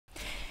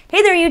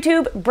Hey there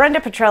YouTube,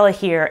 Brenda Petrella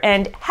here,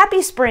 and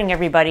happy spring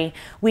everybody.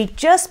 We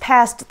just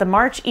passed the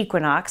March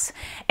equinox,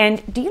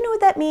 and do you know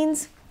what that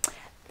means?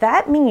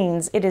 That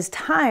means it is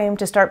time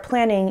to start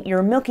planning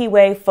your Milky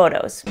Way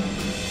photos.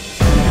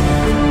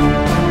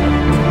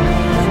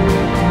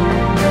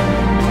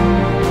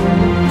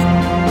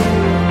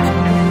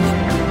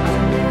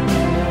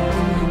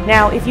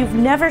 Now, if you've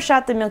never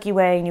shot the Milky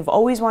Way and you've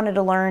always wanted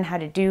to learn how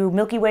to do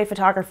Milky Way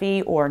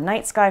photography or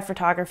night sky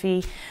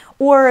photography,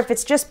 or if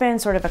it's just been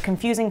sort of a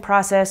confusing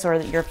process or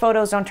that your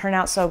photos don't turn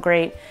out so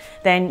great,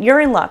 then you're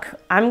in luck.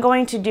 I'm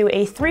going to do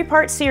a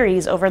 3-part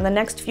series over the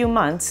next few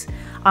months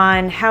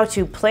on how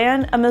to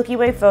plan a Milky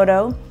Way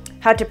photo,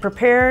 how to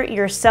prepare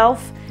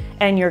yourself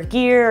and your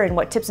gear and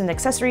what tips and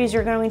accessories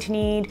you're going to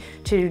need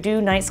to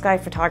do night sky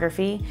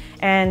photography.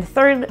 And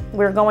third,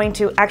 we're going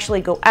to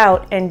actually go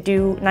out and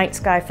do night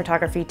sky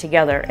photography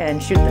together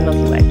and shoot the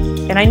Milky Way.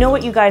 And I know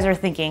what you guys are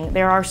thinking.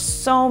 There are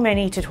so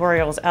many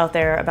tutorials out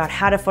there about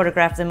how to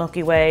photograph the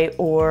Milky Way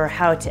or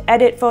how to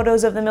edit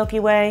photos of the Milky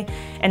Way,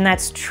 and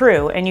that's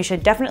true, and you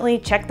should definitely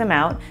check them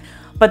out.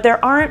 But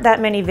there aren't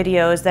that many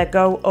videos that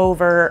go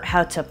over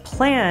how to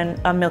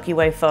plan a Milky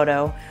Way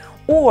photo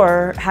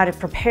or how to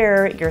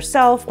prepare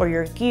yourself or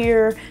your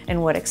gear and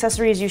what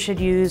accessories you should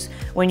use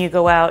when you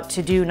go out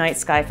to do night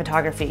sky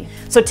photography.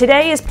 So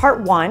today is part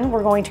 1.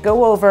 We're going to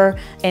go over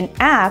an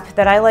app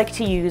that I like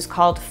to use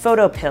called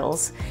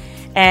PhotoPills.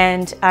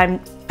 And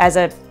as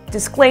a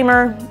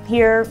disclaimer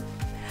here,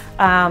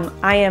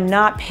 I am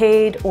not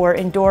paid or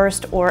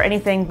endorsed or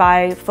anything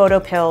by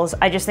PhotoPills.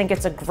 I just think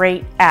it's a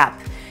great app.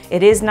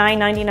 It is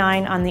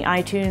 $9.99 on the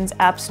iTunes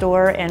App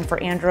Store and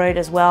for Android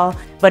as well,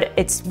 but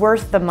it's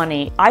worth the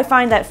money. I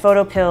find that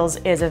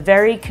PhotoPills is a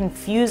very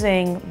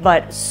confusing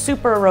but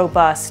super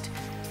robust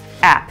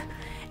app.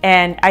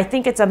 And I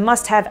think it's a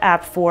must-have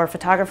app for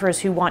photographers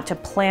who want to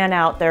plan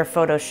out their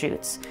photo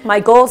shoots.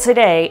 My goal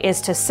today is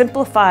to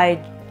simplify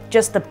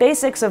just the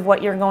basics of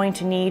what you're going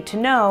to need to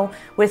know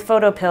with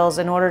PhotoPills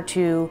in order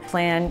to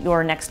plan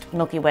your next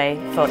Milky Way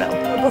photo.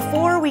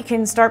 Before we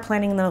can start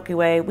planning the Milky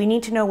Way, we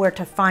need to know where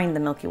to find the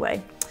Milky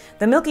Way.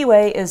 The Milky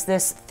Way is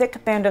this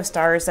thick band of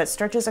stars that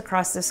stretches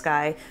across the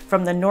sky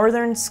from the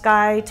northern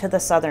sky to the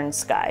southern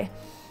sky.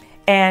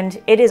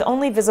 And it is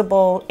only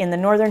visible in the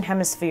northern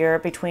hemisphere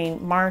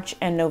between March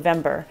and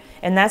November.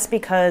 And that's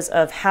because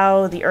of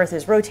how the Earth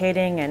is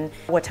rotating and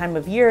what time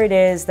of year it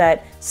is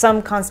that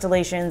some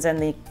constellations and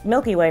the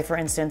Milky Way, for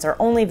instance, are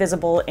only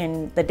visible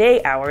in the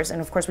day hours.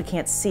 And of course, we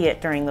can't see it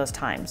during those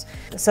times.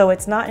 So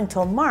it's not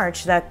until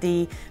March that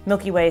the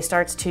Milky Way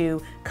starts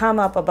to come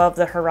up above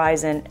the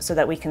horizon so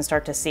that we can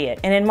start to see it.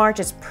 And in March,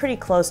 it's pretty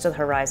close to the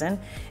horizon.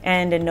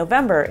 And in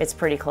November, it's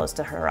pretty close to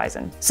the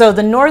horizon. So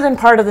the northern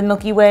part of the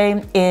Milky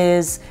Way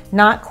is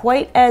not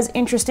quite as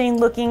interesting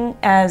looking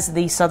as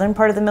the southern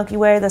part of the Milky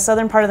Way. The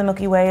southern part of the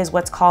Milky Way is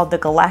what's called the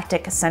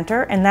galactic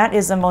center, and that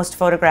is the most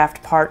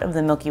photographed part of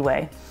the Milky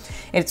Way.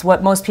 It's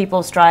what most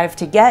people strive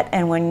to get,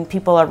 and when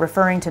people are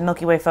referring to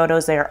Milky Way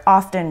photos, they are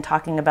often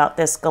talking about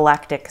this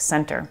galactic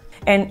center.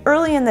 And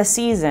early in the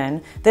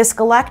season, this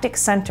galactic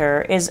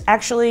center is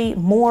actually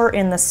more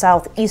in the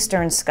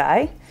southeastern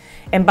sky.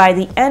 And by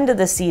the end of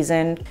the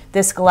season,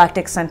 this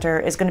galactic center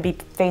is going to be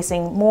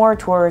facing more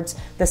towards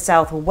the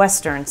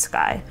southwestern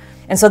sky.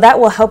 And so that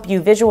will help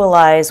you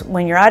visualize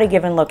when you're at a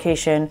given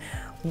location,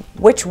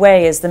 which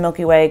way is the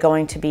Milky Way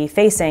going to be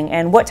facing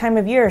and what time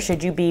of year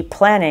should you be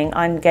planning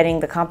on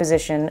getting the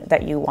composition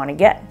that you want to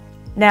get.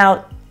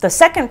 Now, the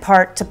second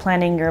part to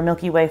planning your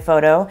Milky Way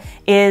photo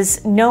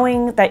is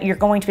knowing that you're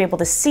going to be able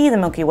to see the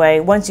Milky Way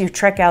once you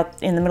trek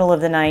out in the middle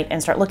of the night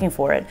and start looking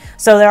for it.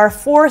 So there are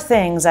 4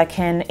 things that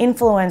can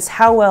influence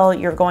how well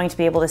you're going to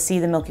be able to see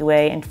the Milky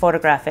Way and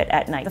photograph it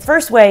at night. The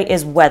first way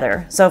is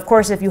weather. So of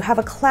course, if you have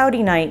a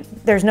cloudy night,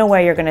 there's no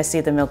way you're going to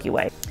see the Milky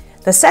Way.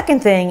 The second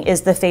thing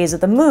is the phase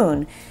of the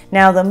moon.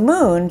 Now the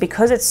moon,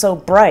 because it's so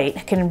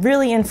bright, can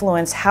really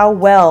influence how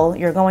well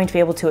you're going to be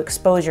able to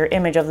expose your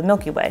image of the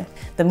Milky Way.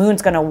 The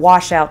moon's going to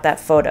wash out that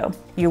photo.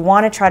 You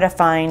want to try to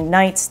find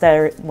nights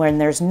when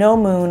there's no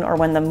moon or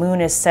when the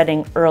moon is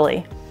setting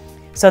early.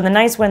 So the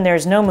nights when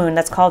there's no moon,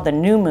 that's called the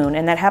new moon,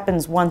 and that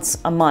happens once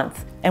a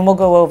month. And we'll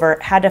go over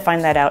how to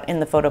find that out in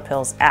the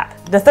PhotoPills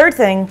app. The third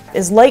thing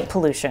is light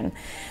pollution.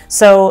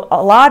 So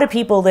a lot of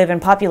people live in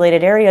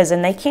populated areas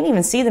and they can't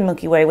even see the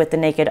Milky Way with the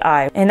naked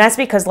eye. And that's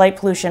because light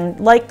pollution,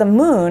 like the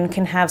moon,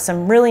 can have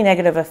some really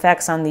negative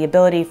effects on the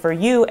ability for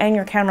you and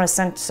your camera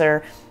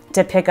sensor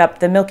to pick up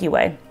the Milky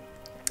Way.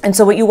 And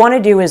so what you want to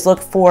do is look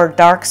for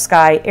dark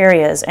sky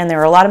areas, and there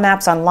are a lot of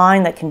maps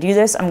online that can do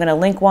this. I'm going to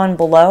link one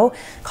below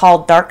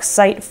called Dark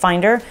Site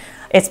Finder.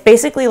 It's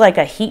basically like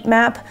a heat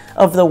map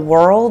of the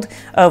world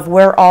of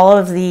where all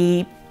of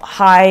the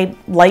high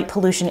light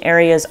pollution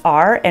areas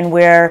are and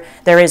where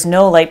there is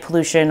no light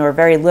pollution or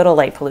very little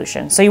light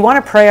pollution. So you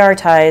want to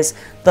prioritize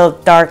the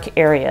dark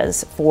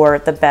areas for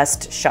the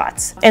best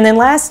shots. And then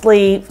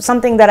lastly,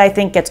 something that I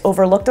think gets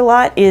overlooked a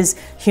lot is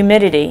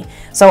humidity.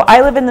 So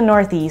I live in the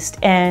Northeast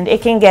and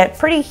it can get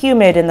pretty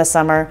humid in the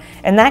summer,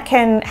 and that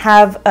can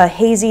have a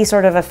hazy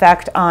sort of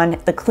effect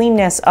on the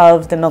cleanness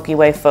of the Milky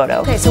Way photo.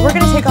 Okay, so we're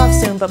gonna take off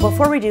soon, but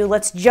before we do,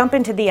 let's jump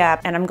into the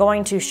app, and I'm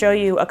going to show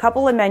you a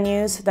couple of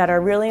menus that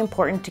are really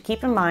important to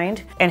keep in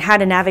mind and how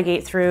to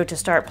navigate through to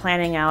start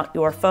planning out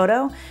your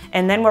photo.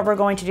 And then what we're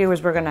going to do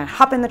is we're gonna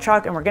hop in the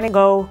truck and we're gonna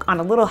go on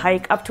a little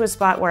hike up to a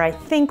spot where I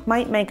think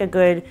might make a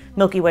good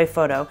Milky Way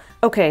photo.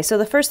 Okay, so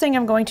the first thing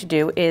I'm going to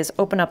do is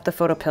open up the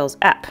PhotoPills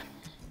app.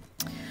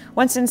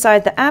 Once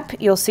inside the app,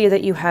 you'll see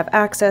that you have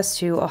access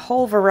to a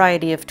whole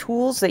variety of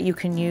tools that you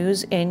can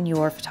use in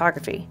your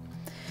photography.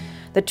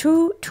 The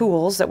two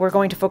tools that we're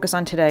going to focus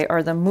on today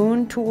are the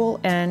Moon tool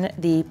and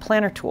the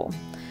Planner tool.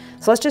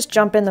 So let's just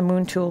jump in the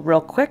Moon tool real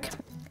quick.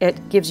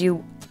 It gives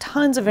you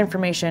tons of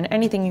information,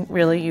 anything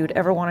really you'd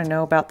ever want to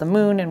know about the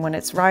moon and when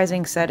it's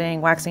rising,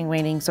 setting, waxing,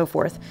 waning, so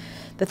forth.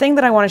 The thing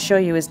that I want to show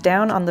you is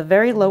down on the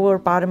very lower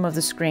bottom of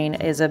the screen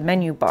is a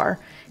menu bar.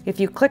 If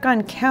you click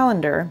on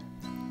Calendar,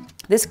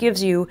 this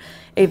gives you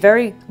a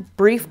very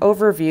brief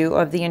overview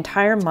of the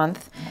entire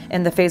month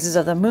and the phases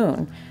of the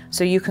moon.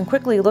 So you can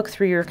quickly look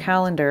through your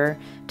calendar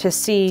to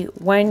see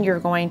when you're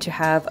going to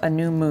have a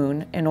new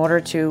moon in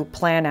order to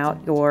plan out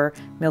your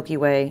Milky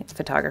Way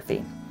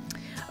photography.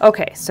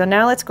 Okay, so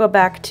now let's go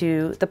back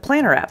to the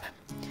Planner app.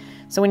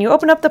 So when you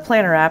open up the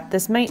Planner app,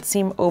 this might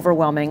seem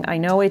overwhelming. I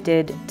know it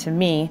did to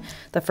me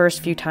the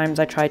first few times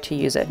I tried to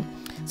use it.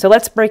 So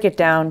let's break it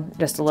down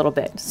just a little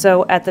bit.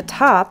 So at the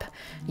top,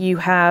 you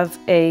have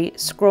a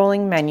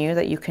scrolling menu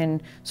that you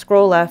can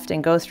scroll left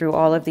and go through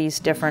all of these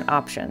different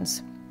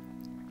options.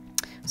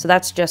 So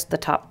that's just the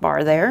top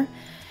bar there.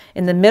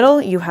 In the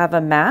middle, you have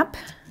a map,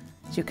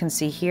 as you can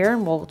see here,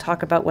 and we'll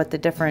talk about what the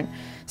different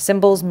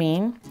symbols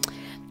mean.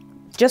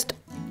 Just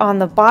on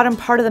the bottom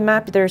part of the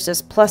map, there's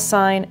this plus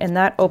sign, and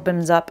that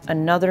opens up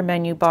another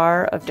menu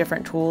bar of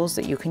different tools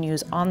that you can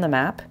use on the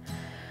map.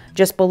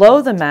 Just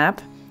below the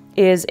map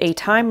is a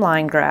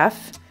timeline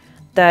graph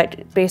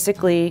that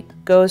basically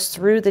goes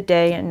through the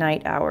day and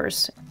night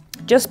hours.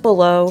 Just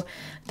below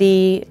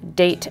the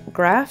date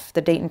graph,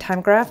 the date and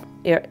time graph,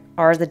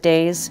 are the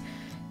days,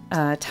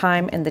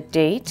 time, and the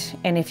date.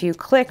 And if you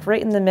click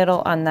right in the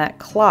middle on that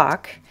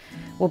clock,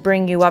 will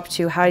bring you up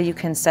to how you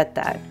can set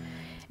that.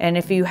 And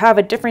if you have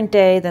a different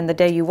day than the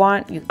day you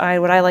want, what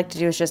I like to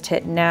do is just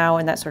hit now,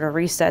 and that sort of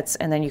resets,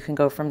 and then you can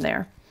go from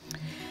there.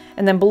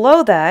 And then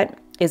below that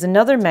is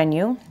another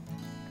menu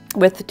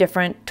with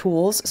different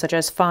tools such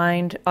as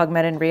Find,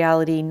 Augmented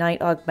Reality,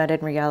 Night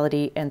Augmented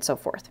Reality, and so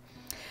forth.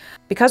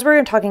 Because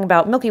we're talking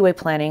about Milky Way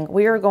planning,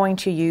 we are going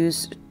to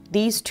use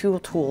these two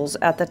tools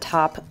at the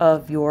top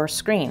of your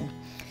screen.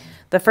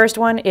 The first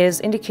one is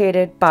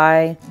indicated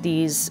by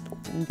these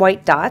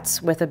white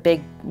dots with a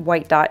big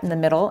white dot in the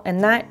middle,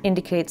 and that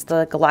indicates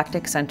the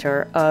galactic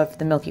center of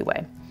the Milky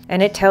Way.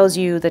 And it tells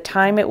you the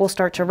time it will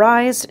start to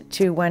rise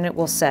to when it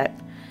will set,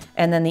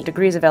 and then the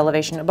degrees of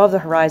elevation above the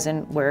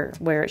horizon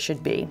where it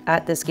should be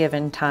at this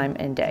given time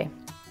and day.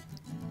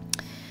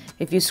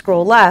 If you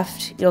scroll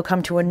left, you'll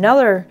come to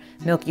another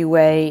Milky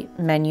Way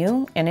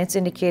menu, and it's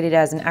indicated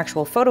as an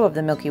actual photo of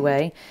the Milky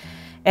Way,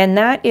 and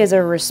that is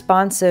a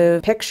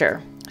responsive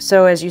picture.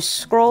 So as you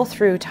scroll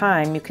through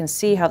time, you can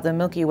see how the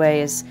Milky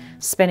Way is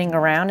spinning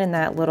around in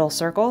that little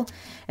circle,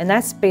 and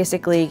that's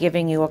basically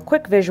giving you a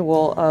quick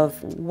visual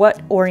of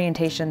what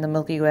orientation the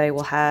Milky Way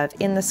will have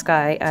in the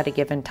sky at a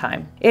given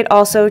time. It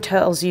also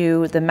tells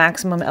you the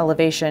maximum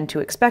elevation to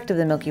expect of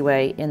the Milky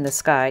Way in the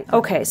sky.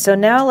 Okay, so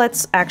now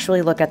let's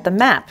actually look at the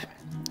map.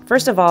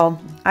 First of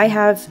all, I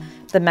have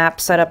the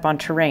map set up on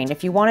terrain.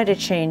 If you wanted to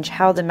change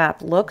how the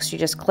map looks, you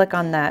just click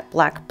on that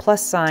black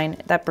plus sign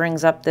that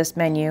brings up this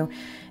menu,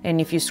 and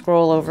if you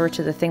scroll over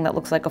to the thing that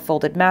looks like a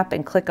folded map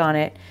and click on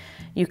it,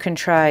 you can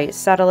try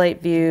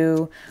satellite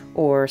view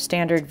or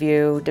standard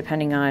view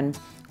depending on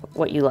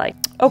what you like.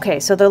 Okay,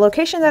 so the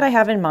location that I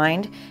have in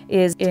mind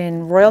is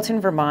in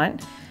Royalton,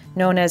 Vermont,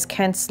 known as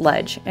Kent's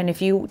Ledge. And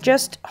if you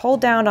just hold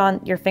down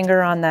on your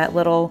finger on that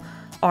little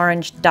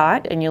orange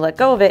dot and you let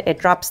go of it, it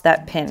drops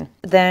that pin.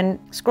 Then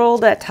scroll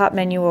that top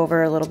menu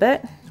over a little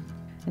bit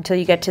until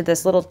you get to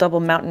this little double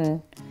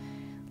mountain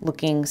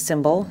looking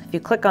symbol. If you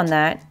click on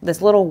that,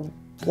 this little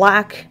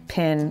black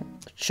pin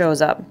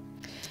shows up.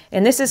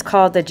 And this is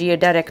called the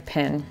geodetic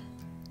pin.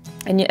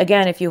 And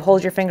again, if you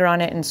hold your finger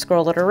on it and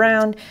scroll it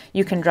around,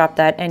 you can drop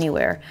that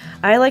anywhere.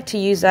 I like to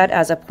use that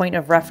as a point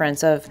of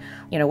reference of,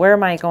 where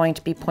am I going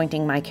to be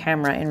pointing my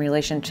camera in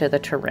relation to the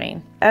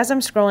terrain. As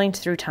I'm scrolling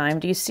through time,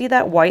 do you see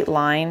that white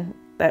line,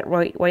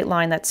 white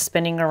line that's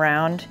spinning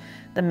around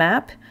the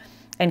map?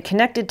 And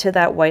connected to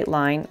that white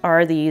line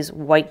are these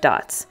white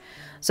dots.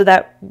 So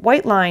that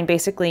white line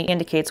basically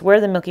indicates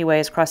where the Milky Way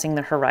is crossing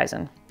the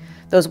horizon.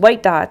 Those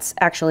white dots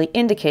actually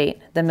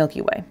indicate the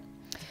Milky Way.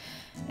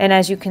 And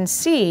as you can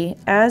see,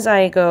 as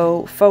I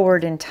go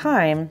forward in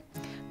time,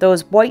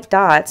 those white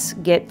dots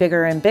get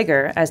bigger and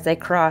bigger as they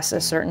cross a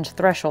certain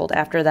threshold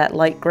after that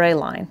light gray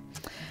line.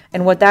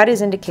 And what that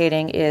is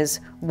indicating is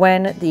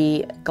when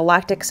the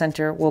galactic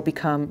center will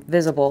become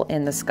visible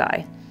in the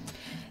sky.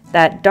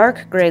 That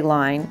dark gray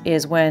line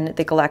is when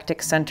the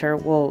galactic center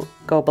will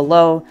go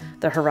below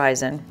the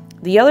horizon.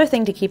 The other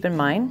thing to keep in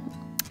mind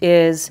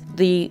is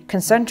the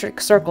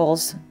concentric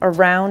circles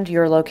around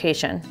your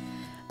location.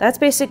 That's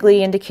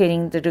basically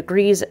indicating the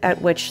degrees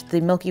at which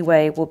the Milky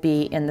Way will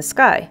be in the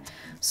sky.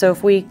 So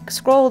if we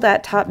scroll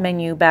that top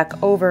menu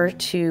back over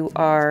to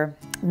our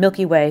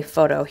Milky Way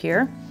photo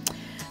here,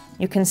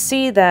 you can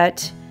see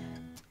that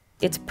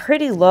it's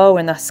pretty low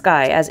in the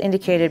sky, as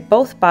indicated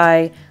both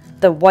by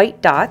the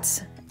white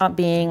dots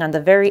being on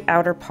the very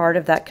outer part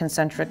of that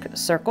concentric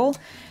circle.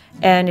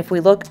 And if we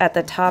look at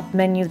the top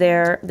menu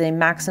there, the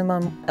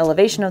maximum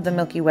elevation of the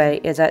Milky Way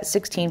is at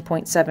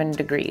 16.7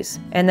 degrees.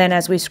 And then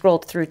as we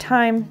scrolled through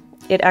time,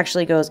 it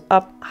actually goes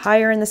up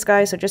higher in the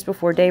sky. So just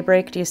before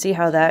daybreak, do you see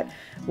how that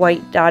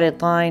white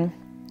dotted line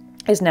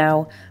is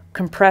now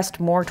compressed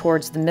more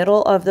towards the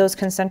middle of those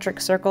concentric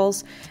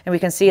circles? And we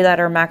can see that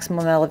our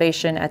maximum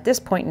elevation at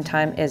this point in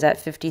time is at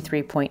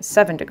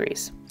 53.7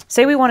 degrees.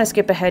 Say we want to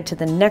skip ahead to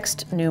the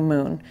next new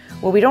moon.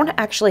 Well, we don't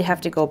actually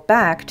have to go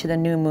back to the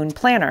new moon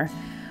planner.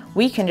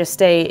 We can just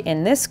stay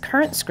in this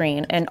current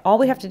screen, and all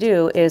we have to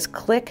do is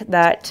click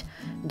that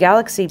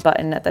galaxy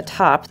button at the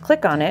top,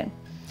 click on it.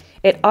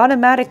 It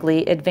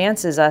automatically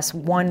advances us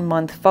 1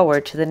 month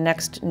forward to the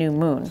next new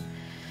moon.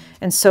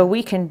 And so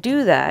we can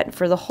do that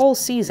for the whole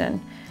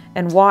season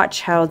and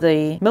watch how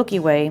the Milky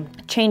Way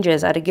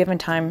changes at a given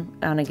time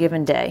on a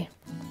given day.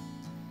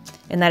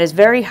 And that is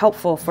very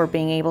helpful for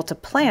being able to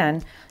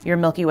plan your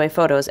Milky Way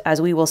photos,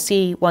 as we will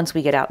see once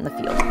we get out in the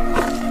field.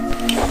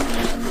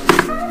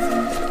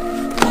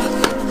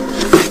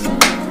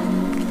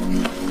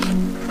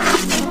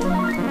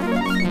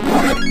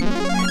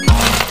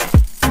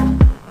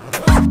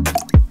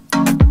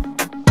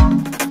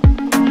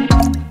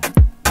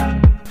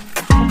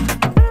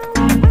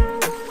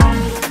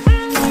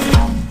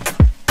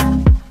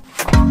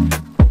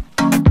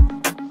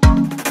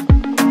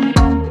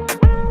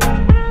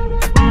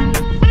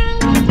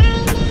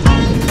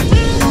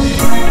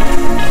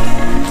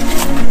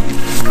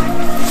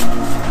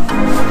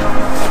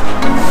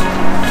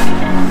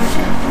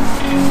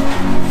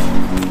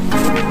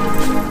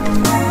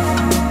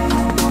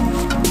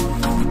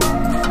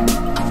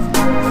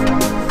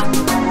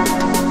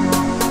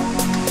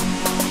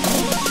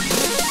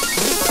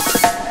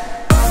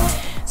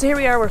 So here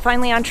we are, we're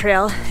finally on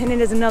trail, and it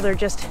is another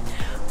just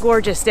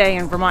gorgeous day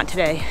in Vermont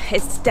today.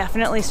 It's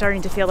definitely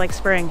starting to feel like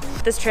spring.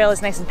 This trail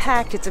is nice and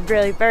packed. It's a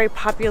really very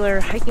popular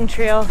hiking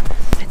trail.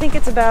 I think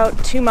it's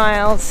about 2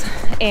 miles,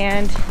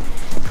 and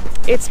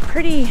it's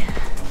pretty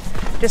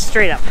just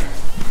straight up.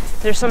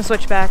 There's some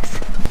switchbacks.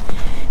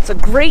 It's a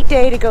great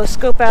day to go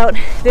scope out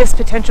this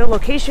potential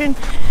location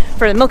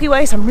for the Milky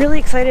Way, so I'm really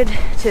excited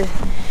to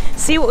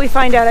see what we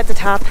find out at the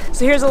top.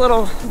 So here's a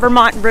little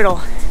Vermont riddle.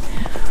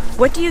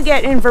 What do you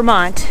get in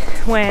Vermont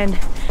when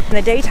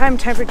the daytime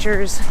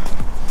temperatures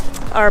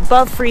are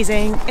above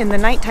freezing and the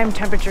nighttime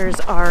temperatures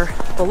are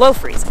below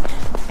freezing?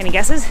 Any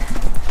guesses?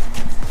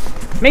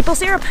 Maple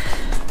syrup.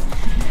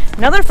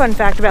 Another fun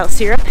fact about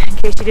syrup, in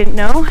case you didn't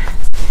know,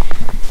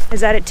 is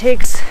that it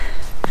takes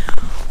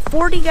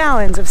 40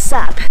 gallons of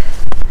sap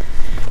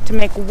to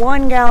make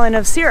 1 gallon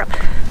of syrup.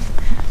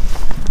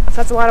 So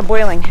that's a lot of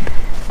boiling.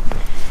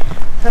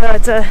 So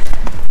it's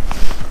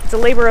a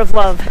labor of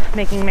love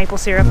making maple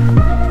syrup.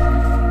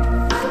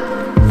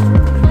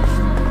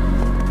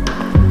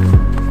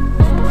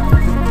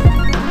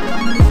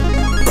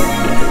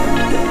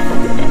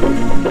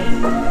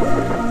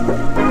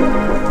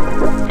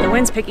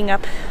 Wind's picking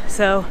up,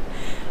 so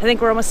I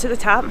think we're almost to the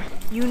top.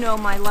 You know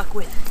my luck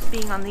with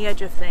being on the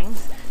edge of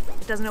things.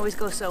 It doesn't always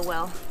go so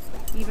well.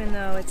 Even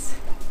though it's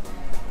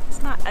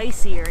not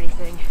icy or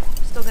anything,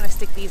 I'm still gonna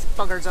stick these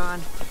buggers on.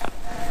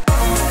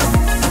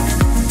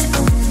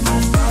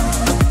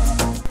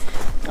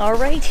 All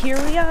right,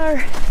 here we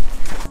are.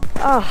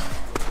 Oh,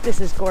 this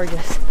is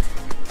gorgeous.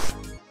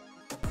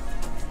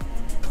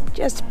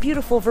 Just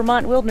beautiful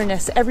Vermont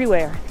wilderness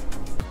everywhere.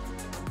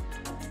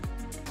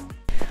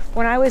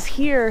 When I was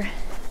here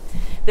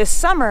this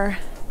summer,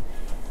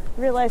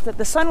 I realized that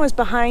the sun was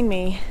behind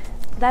me.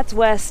 That's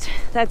west,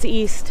 that's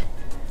east,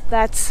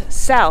 that's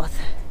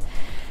south.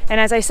 And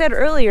as I said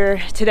earlier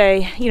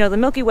today, you know, the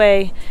Milky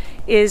Way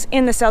is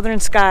in the southern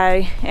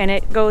sky, and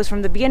it goes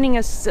from the beginning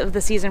of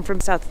the season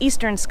from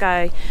southeastern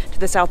sky to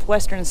the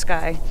southwestern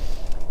sky.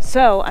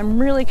 So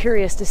I'm really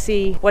curious to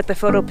see what the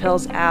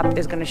PhotoPills app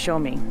is going to show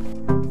me.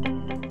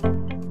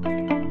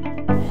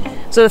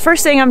 So the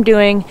first thing I'm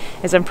doing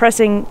is I'm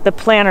pressing the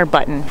planner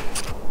button,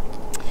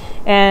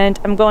 and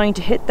I'm going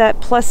to hit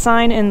that plus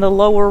sign in the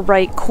lower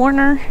right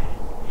corner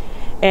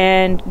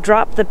and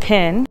drop the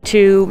pin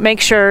to make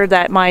sure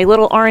that my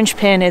little orange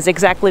pin is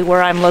exactly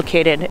where I'm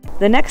located.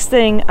 The next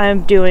thing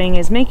I'm doing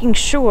is making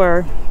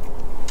sure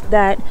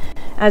that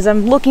as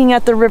I'm looking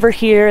at the river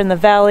here in the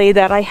valley,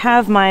 that I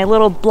have my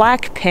little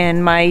black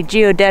pin, my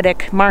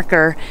geodetic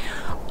marker,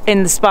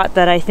 in the spot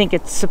that I think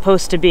it's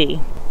supposed to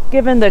be.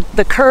 Given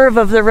the curve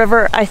of the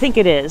river, I think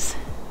it is.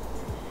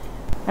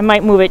 I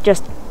might move it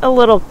just a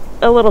little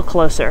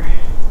closer.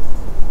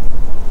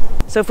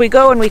 So if we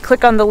go and we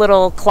click on the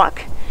little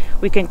clock,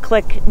 we can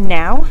click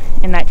now,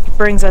 and that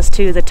brings us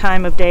to the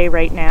time of day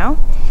right now.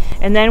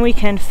 And then we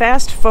can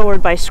fast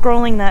forward by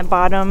scrolling that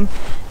bottom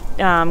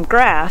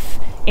graph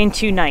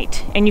into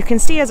night. And you can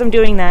see as I'm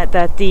doing that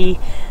the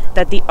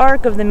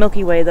arc of the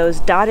Milky Way,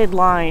 that dotted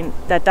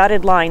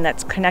line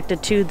that's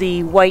connected to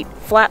the white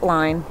flat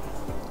line,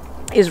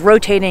 is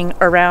rotating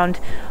around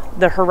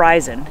the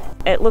horizon.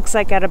 It looks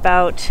like at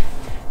about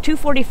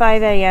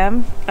 2:45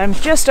 a.m. I'm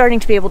just starting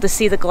to be able to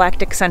see the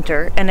galactic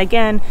center, and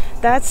again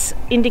that's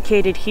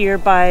indicated here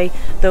by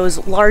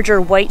those larger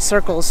white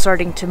circles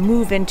starting to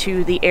move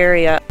into the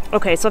area.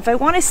 Okay, so if I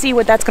want to see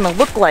what that's going to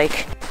look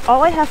like,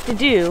 all I have to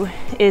do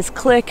is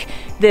click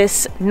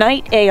this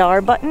Night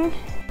AR button.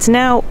 It's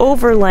now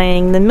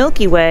overlaying the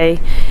Milky Way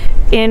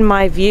in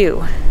my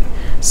view,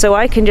 so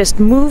I can just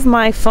move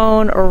my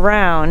phone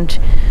around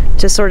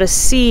to sort of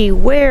see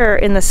where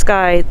in the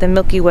sky the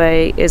Milky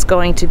Way is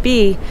going to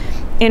be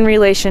in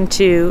relation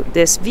to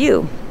this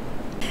view.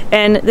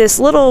 And this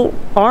little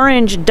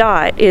orange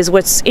dot is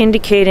what's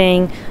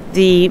indicating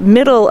the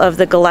middle of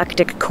the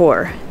galactic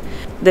core.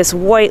 This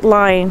white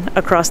line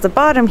across the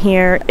bottom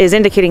here is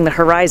indicating the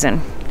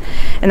horizon.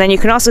 And then you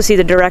can also see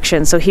the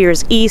direction. So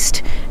here's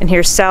east and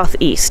here's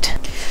southeast.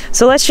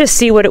 So let's just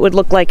see what it would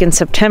look like in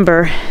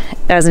September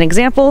as an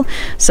example.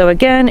 So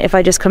again, if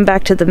I just come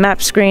back to the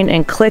map screen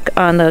and click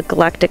on the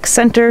galactic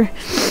center,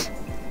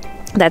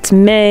 that's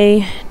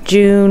May,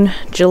 June,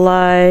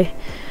 July,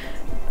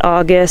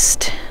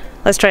 August.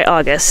 Let's try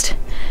August.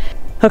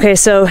 Okay,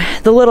 so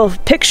the little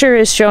picture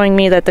is showing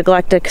me that the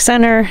galactic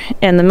center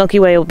and the Milky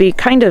Way will be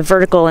kind of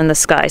vertical in the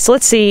sky. So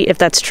let's see if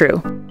that's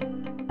true.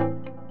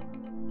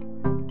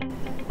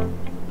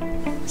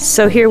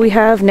 So here we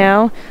have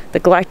now the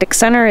galactic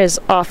center is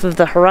off of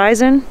the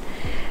horizon,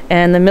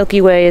 and the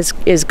Milky Way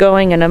is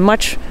going in a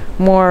much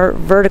more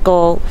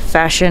vertical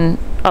fashion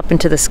up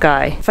into the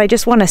sky. If I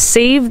just want to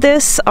save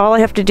this, all I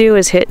have to do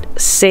is hit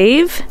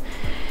save,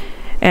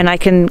 and I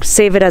can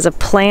save it as a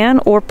plan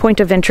or point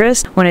of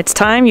interest. When it's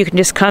time, you can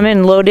just come in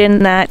and load in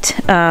that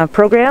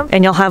program,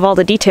 and you'll have all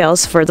the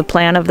details for the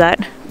plan of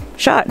that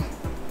shot.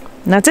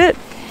 And that's it.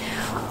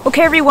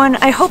 Okay everyone,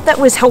 I hope that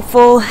was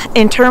helpful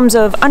in terms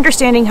of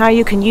understanding how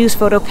you can use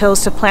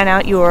PhotoPills to plan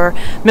out your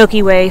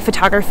Milky Way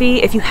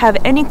photography. If you have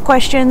any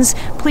questions,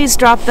 please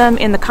drop them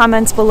in the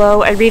comments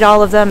below. I read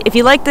all of them. If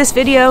you like this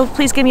video,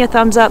 please give me a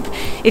thumbs up.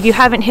 If you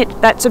haven't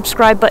hit that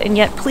subscribe button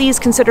yet, please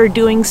consider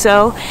doing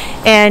so.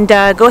 And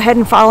go ahead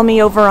and follow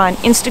me over on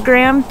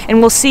Instagram,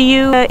 and we'll see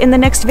you in the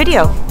next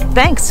video.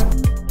 Thanks!